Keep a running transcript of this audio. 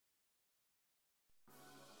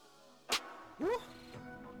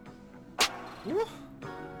Woo.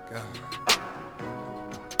 God.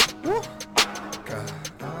 Woo. God.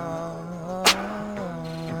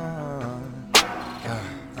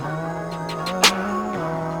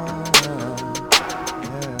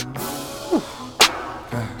 Woo.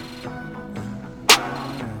 God.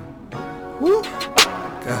 Woo.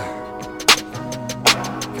 God.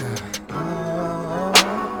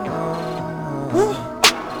 Woo.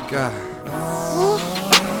 God.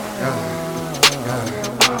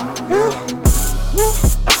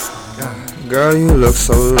 Girl, you look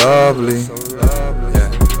so lovely.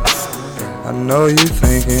 I know you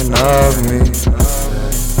thinking of me.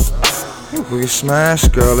 We smash,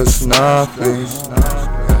 girl, it's nothing.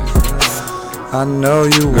 I know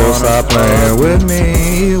you wanna stop playing with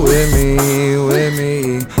me, with me, with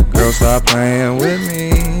me. Girl, stop playing with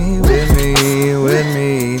me, with me, with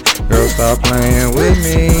me. Girl, stop playing with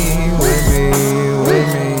me, with me, with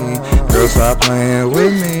me. Girl, stop playing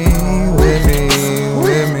with me, with me,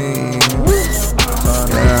 with me.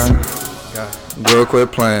 Yeah. Girl,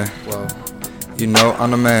 quit playing. You know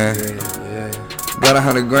I'm the man. Got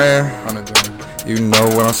 100 grand. You know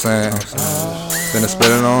what I'm saying. Finna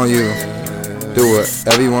spend it on you. Do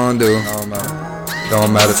whatever you wanna do.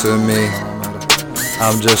 Don't matter to me.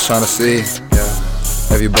 I'm just tryna see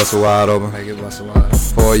if you bust it wide open.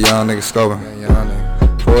 For a young nigga scoping.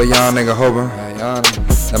 For a young nigga hoping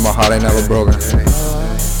that my heart ain't never broken.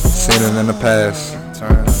 Seen it in the past.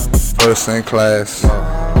 First in class.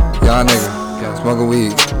 Young nigga smoking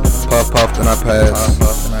weed. Puff puff then I pass.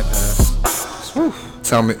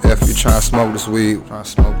 Tell me if you tryna smoke this weed.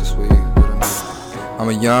 I'm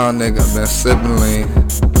a young nigga, been sippin' lean.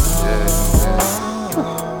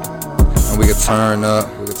 And we can turn up.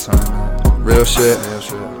 Real shit.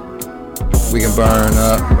 We can burn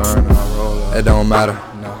up. It don't matter.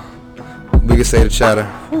 We can say the chatter.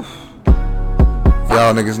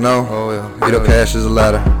 Y'all niggas know. Vito cash is a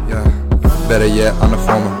ladder. Better yet, I'm the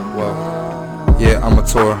former. Yeah, I'm a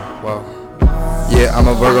Taurus. Yeah, I'm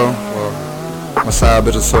a Virgo. My side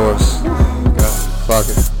bitch a Taurus. Fuck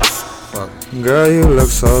it. Girl, you look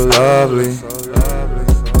so lovely.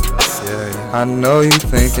 I know you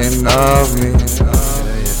thinking of me.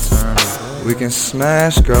 We can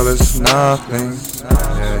smash, girl, it's nothing.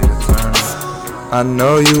 I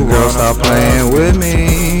know you wanna stop playing with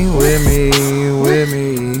me, with me, with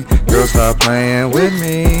me. Girl, stop playing with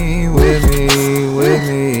me, with me, with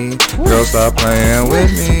me. Girl, stop playing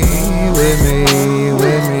with me, with me,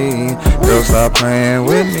 with me. Girl, stop playing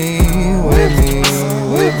with me, with me,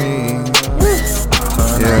 with me.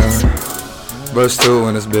 Yeah, verse 2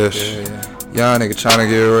 in this bitch. Young nigga tryna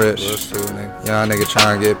get rich. Young nigga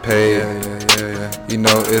tryna get paid. You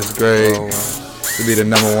know it's great to be the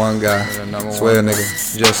 #1 guy. Swear nigga,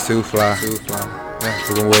 just too fly.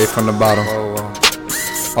 Looking way from the bottom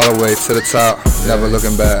all the way to the top, never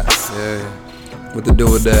looking back. What to do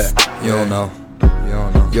with that? You don't know.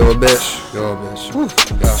 You're a bitch.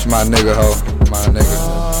 She my nigga hoe. My nigga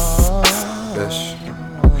bitch.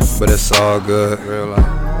 But it's all good.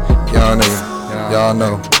 Young nigga, y'all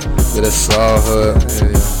know that it's all hood.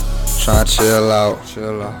 Tryna chill out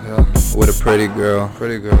with a pretty girl.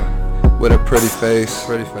 With a pretty face.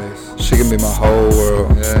 She can be my whole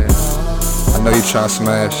world. I know you tryna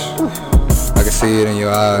smash. I can see it in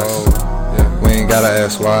your eyes. We ain't gotta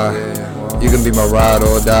ask why. You can be my ride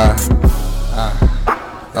or die.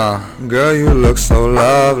 Girl, you look so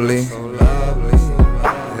lovely.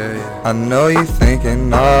 I know you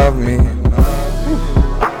thinking of me.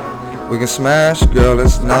 We can smash, girl,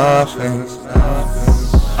 it's nothing.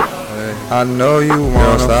 I know you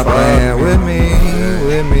wanna stop playing with me,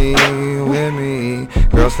 with me, with me.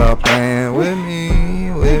 Girl, stop playing with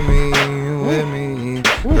me, with me, with me.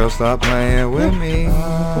 Girl, stop playing with me,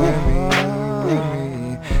 with me, with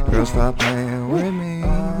me. Girl, stop playing.